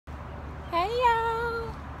Hey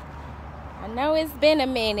y'all, I know it's been a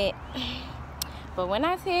minute, but when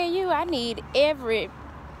I tell you I needed every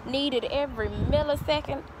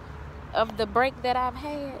millisecond of the break that I've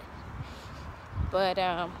had, but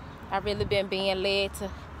I've really been being led to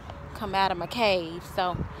come out of my cave.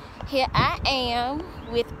 So here I am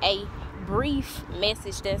with a brief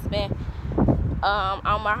message that's been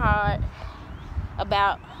on my heart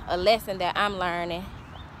about a lesson that I'm learning,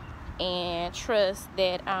 and trust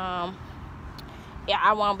that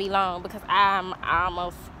I won't be long, because I'm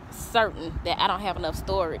almost certain that I don't have enough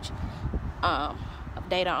storage of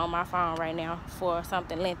data on my phone right now for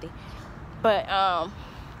something lengthy. But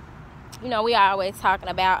we always talking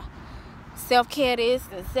about self-care this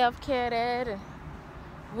and self-care that and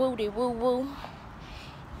woody woo woo.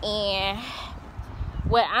 And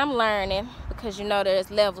what I'm learning, because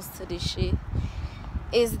there's levels to this shit,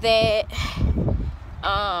 is that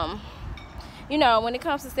when it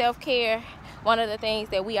comes to self-care, one of the things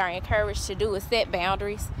that we are encouraged to do is set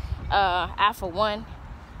boundaries. I, for one,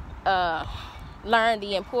 learned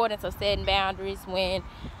the importance of setting boundaries when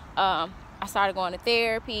I started going to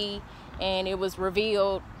therapy, and it was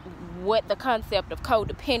revealed what the concept of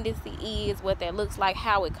codependency is, what that looks like,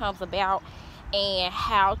 how it comes about, and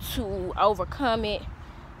how to overcome it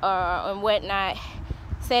and whatnot.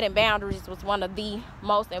 Setting boundaries was one of the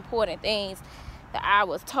most important things that I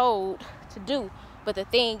was told to do. But the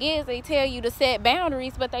thing is, they tell you to set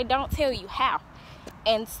boundaries, but they don't tell you how.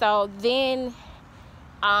 And so then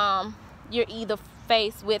you're either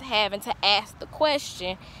faced with having to ask the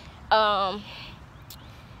question. You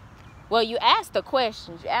ask the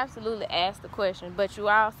questions. You absolutely ask the question. But you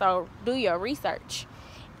also do your research.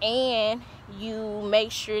 And you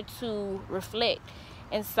make sure to reflect.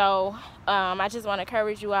 And so I just want to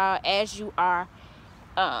encourage you all, as you are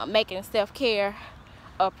making self-care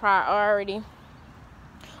a priority,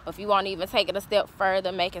 or if you want to even take it a step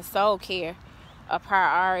further, making soul care a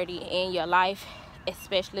priority in your life,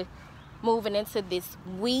 especially moving into this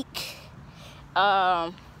week.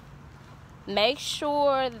 Make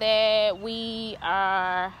sure that we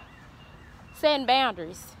are setting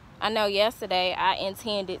boundaries. I know yesterday I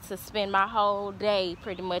intended to spend my whole day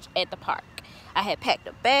pretty much at the park. I had packed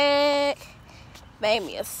a bag, made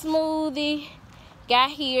me a smoothie, got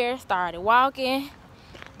here, started walking.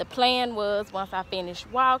 The plan was, once I finished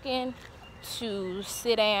walking, to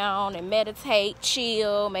sit down and meditate,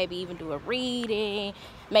 chill, maybe even do a reading,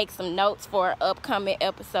 make some notes for an upcoming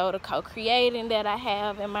episode of Co-Creating that I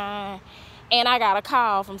have in mind. And I got a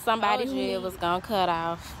call from somebody who it was going to cut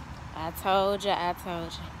off. I told you.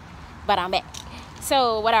 But I'm back.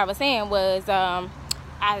 So what I was saying was I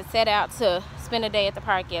set out to spend a day at the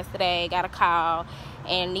park yesterday, got a call,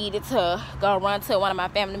 and needed to go run to one of my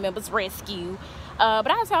family members' rescue.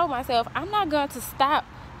 But I told myself, I'm not going to stop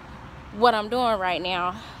what I'm doing right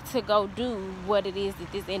now to go do what it is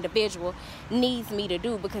that this individual needs me to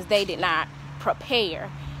do, because they did not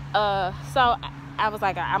prepare. So I was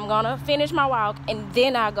like, I'm going to finish my walk, and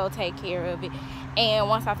then I'll go take care of it. And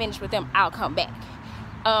once I finish with them, I'll come back.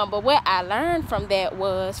 But what I learned from that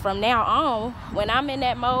was, from now on, when I'm in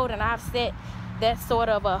that mode and I've set that sort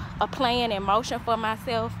of a plan in motion for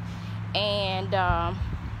myself,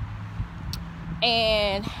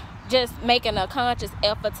 and just making a conscious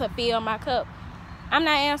effort to fill my cup, I'm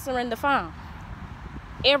not answering the phone.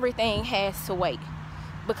 Everything has to wait,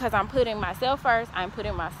 because I'm putting myself first, I'm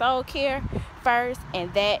putting my soul care first,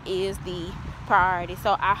 and that is the priority.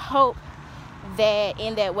 So I hope that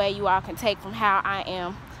in that way you all can take from how I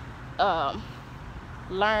am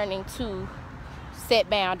learning to set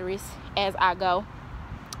boundaries as I go.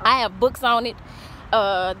 I have books on it.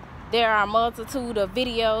 There are a multitude of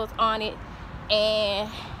videos on it,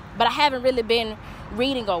 but I haven't really been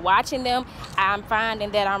reading or watching them. I'm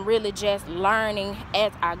finding that I'm really just learning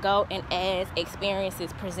as I go and as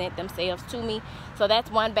experiences present themselves to me. So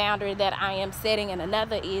that's one boundary that I am setting. And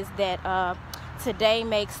another is that today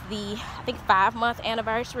makes the, I think, 5-month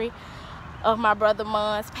anniversary of my brother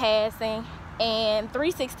Mon's passing. And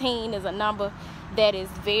 316 is a number that is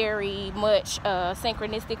very much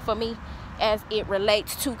synchronistic for me as it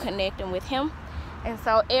relates to connecting with him. And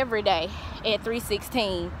so every day at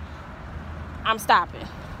 316, I'm stopping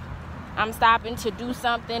to do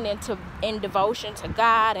something in devotion to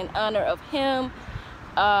God and honor of him.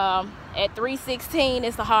 At 316,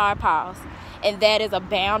 it's a hard pause, and that is a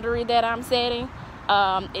boundary that I'm setting.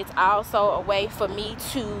 It's also a way for me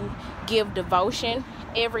to give devotion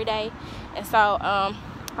every day. And so I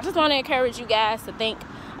just want to encourage you guys to think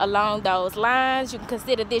along those lines. You can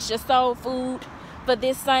consider this your soul food for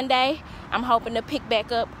this Sunday. I'm hoping to pick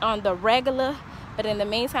back up on the regular But in the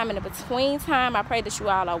meantime, in the between time, I pray that you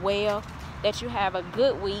all are well, that you have a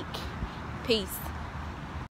good week. Peace.